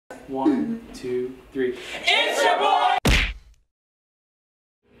1, 2, 3. It's your boy!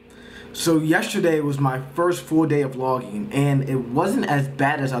 So yesterday was my first full day of vlogging, and it wasn't as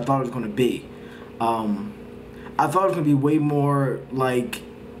bad as I thought it was going to be. I thought it was going to be way more like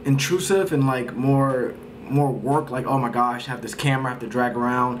intrusive and like more work, like, oh my gosh, I have this camera I have to drag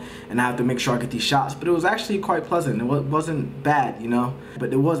around and I have to make sure I get these shots. But it was actually quite pleasant. It wasn't bad, you know,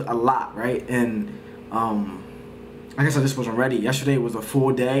 but it was a lot, right? And I guess I just wasn't ready. Yesterday was a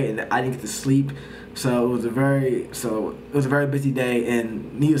full day and I didn't get to sleep, so it was a very busy day.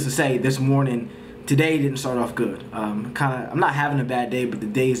 And needless to say, today didn't start off good. I'm not having a bad day, but the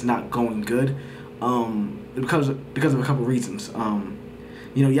day is not going good because of a couple reasons.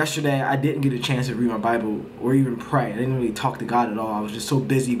 You know, yesterday I didn't get a chance to read my Bible or even pray. I didn't really talk to God at all. I was just so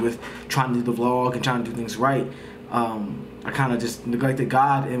busy with trying to do the vlog and trying to do things right. I kind of just neglected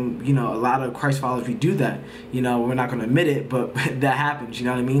God, and you know, a lot of Christ followers, we do that. You know, we're not going to admit it, but that happens. You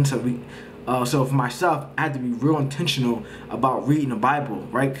know what I mean? So for myself, I had to be real intentional about reading the Bible,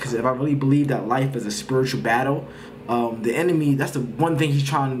 right? Because if I really believe that life is a spiritual battle, the enemy, that's the one thing he's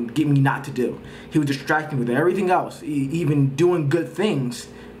trying to get me not to do. He would distract me with everything else, even doing good things,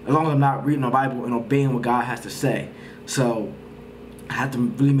 as long as I'm not reading my Bible and obeying what God has to say. So I had to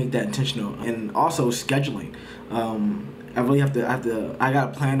really make that intentional, and also scheduling. I really have to. I got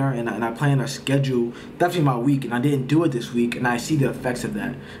a planner, and I plan a schedule definitely my week, and I didn't do it this week, and I see the effects of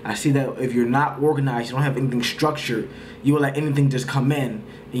that. I see that if you're not organized, you don't have anything structured, you will let anything just come in,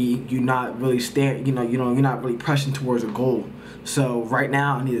 and you're not really you're not really pressing towards a goal. So right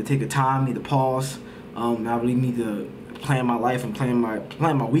now, I need to take a time, need to pause. I really need to plan my life and plan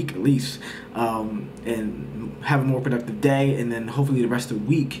my week at least, and have a more productive day, and then hopefully the rest of the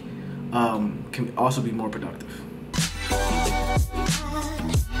week can also be more productive.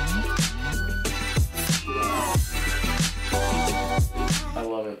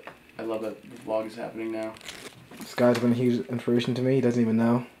 I love that the vlog is happening now. This guy's been a huge inspiration to me. He doesn't even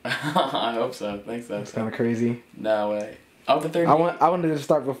know. I hope so. Thanks, though. It's kind of crazy. No way. Oh, the third. I wanted to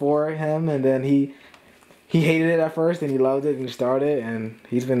start before him, and then he hated it at first, and he loved it, and he started, and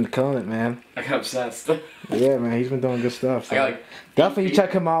he's been killing it, man. I got obsessed. Yeah, man, he's been doing good stuff. So. I got like definitely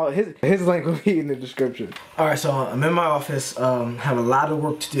check him out. His link will be in the description. All right, so I'm in my office. Have a lot of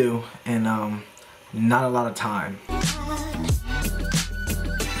work to do, and not a lot of time.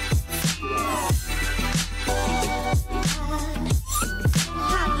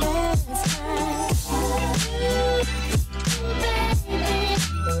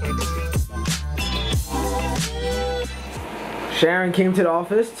 Sharon came to the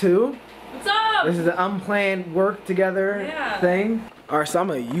office too. What's up? This is an unplanned work together thing. Alright, so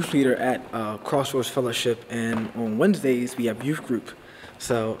I'm a youth leader at Crossroads Fellowship, and on Wednesdays we have youth group.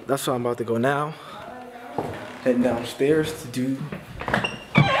 So that's where I'm about to go now. Heading downstairs to do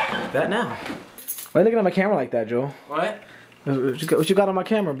that now. Why are you looking at my camera like that, Joel? What? What you got on my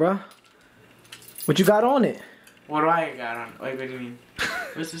camera, bruh? What you got on it? What do I got on? Wait, what do you mean?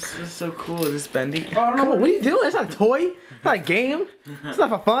 This is so cool. Is this bendy? Oh, come on, what are you doing? It's not a toy. It's not a game. It's not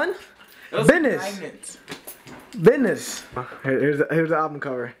for fun. Business. Business. Here's the album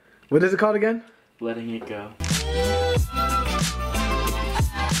cover. What is it called again? Letting It Go.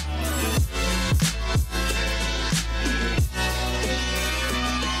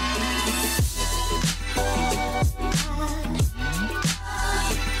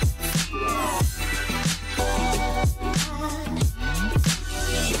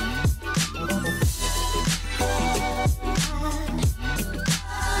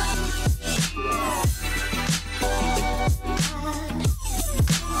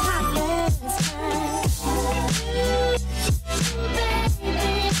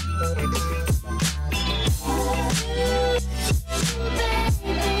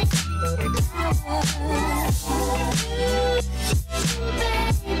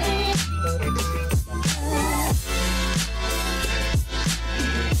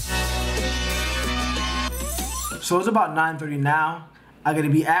 So it's about 9:30 now. I'm gonna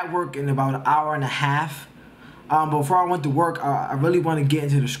be at work in about an hour and a half. Before I went to work, I really want to get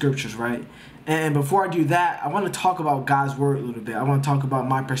into the scriptures, right? And before I do that, I want to talk about God's word a little bit. I want to talk about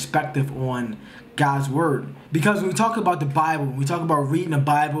my perspective on God's word. Because when we talk about the Bible, when we talk about reading the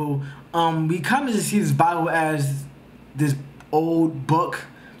Bible, we kind of just see this Bible as this old book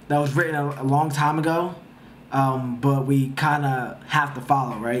that was written a long time ago, but we kind of have to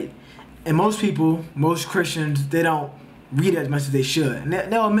follow, right? And most people, most Christians, they don't read as much as they should. And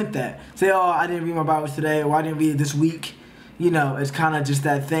they'll admit that. Say, oh, I didn't read my Bible today, or I didn't read it this week. You know, it's kind of just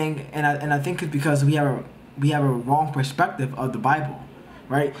that thing. And I think it's because we have a wrong perspective of the Bible,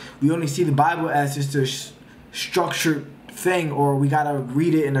 right? We only see the Bible as just a structured thing, or we gotta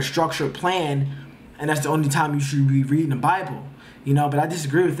read it in a structured plan, and that's the only time you should be reading the Bible. You know, but I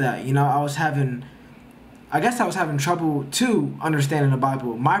disagree with that. You know, I guess I was having trouble too understanding the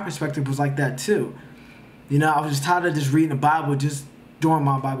Bible. My perspective was like that too. You know, I was just tired of just reading the Bible just during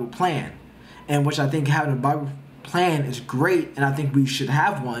my Bible plan, and which I think having a Bible plan is great, and I think we should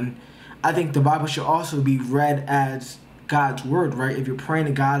have one. I think the Bible should also be read as God's word, right? If you're praying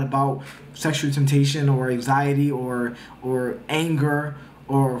to God about sexual temptation or anxiety or anger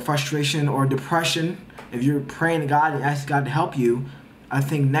or frustration or depression, if you're praying to God and asking God to help you, I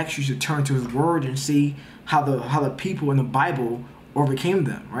think next you should turn to His Word and see how the people in the Bible overcame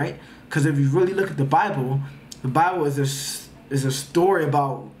them, right? Because if you really look at the Bible is a story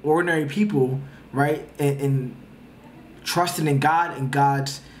about ordinary people, right? And trusting in God, and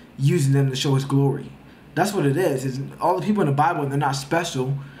God's using them to show His glory. That's what it is. Is all the people in the Bible, they're not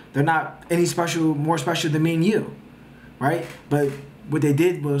special. They're not any more special than me and you, right? But what they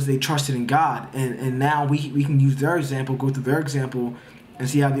did was they trusted in God, and now we can use their example, go through their example, and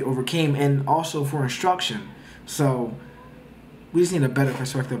see how they overcame, and also for instruction. So we just need a better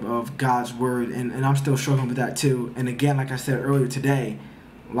perspective of God's word, and I'm still struggling with that too. And again, like I said earlier today,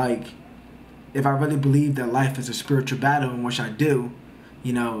 like, if I really believe that life is a spiritual battle, in which I do,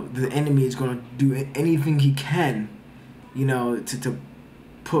 you know, the enemy is going to do anything he can, you know, to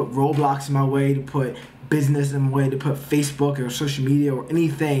put roadblocks in my way, to put business in my way, to put Facebook or social media or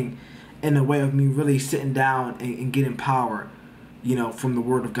anything in the way of me really sitting down and getting power, you know, from the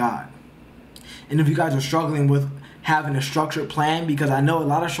Word of God. And if you guys are struggling with having a structured plan, because I know a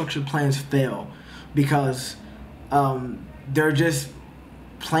lot of structured plans fail because they're just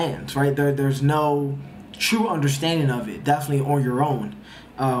plans, right? There's no true understanding of it, definitely on your own.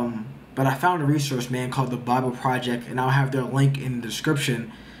 But I found a resource, man, called the Bible Project, and I'll have their link in the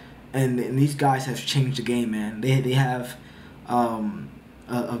description. And these guys have changed the game, man. They have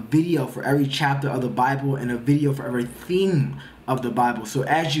a video for every chapter of the Bible and a video for every theme of the Bible. So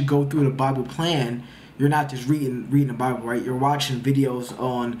as you go through the Bible plan, you're not just reading the Bible, right? You're watching videos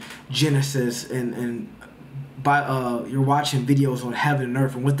on Genesis and you're watching videos on heaven and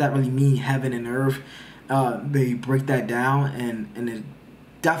earth and what that really means, heaven and earth. They break that down, and it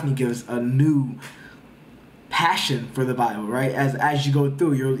definitely gives a new passion for the Bible, right? As you go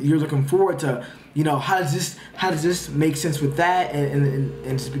through, you're looking forward to, you know, how does this make sense with that, and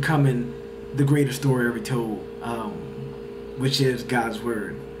it's becoming the greatest story ever told, which is God's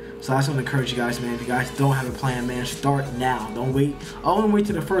word. So I just want to encourage you guys, man. If you guys don't have a plan, man, start now. Don't wait. I won't wait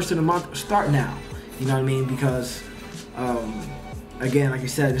till the first of the month. Start now. You know what I mean? Because again, like I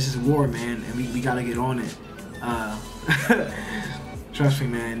said, this is war, man, and we gotta get on it. Trust me,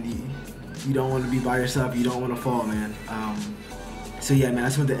 man. You don't want to be by yourself. You don't want to fall, man. So yeah, man,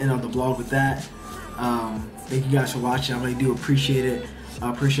 that's what the end of the vlog with that. Thank you guys for watching. I really do appreciate it. I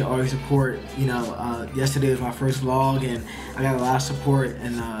appreciate all your support. You know, yesterday was my first vlog, and I got a lot of support,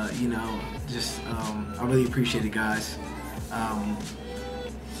 and you know, just I really appreciate it, guys.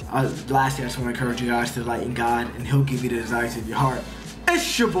 Lastly, I just want to encourage you guys to light in God, and He'll give you the desires of your heart.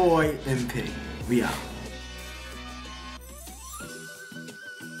 It's your boy MP. We out.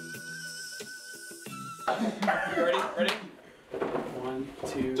 You ready? Ready? 1,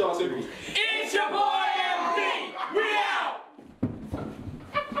 2, 3. It's your boy!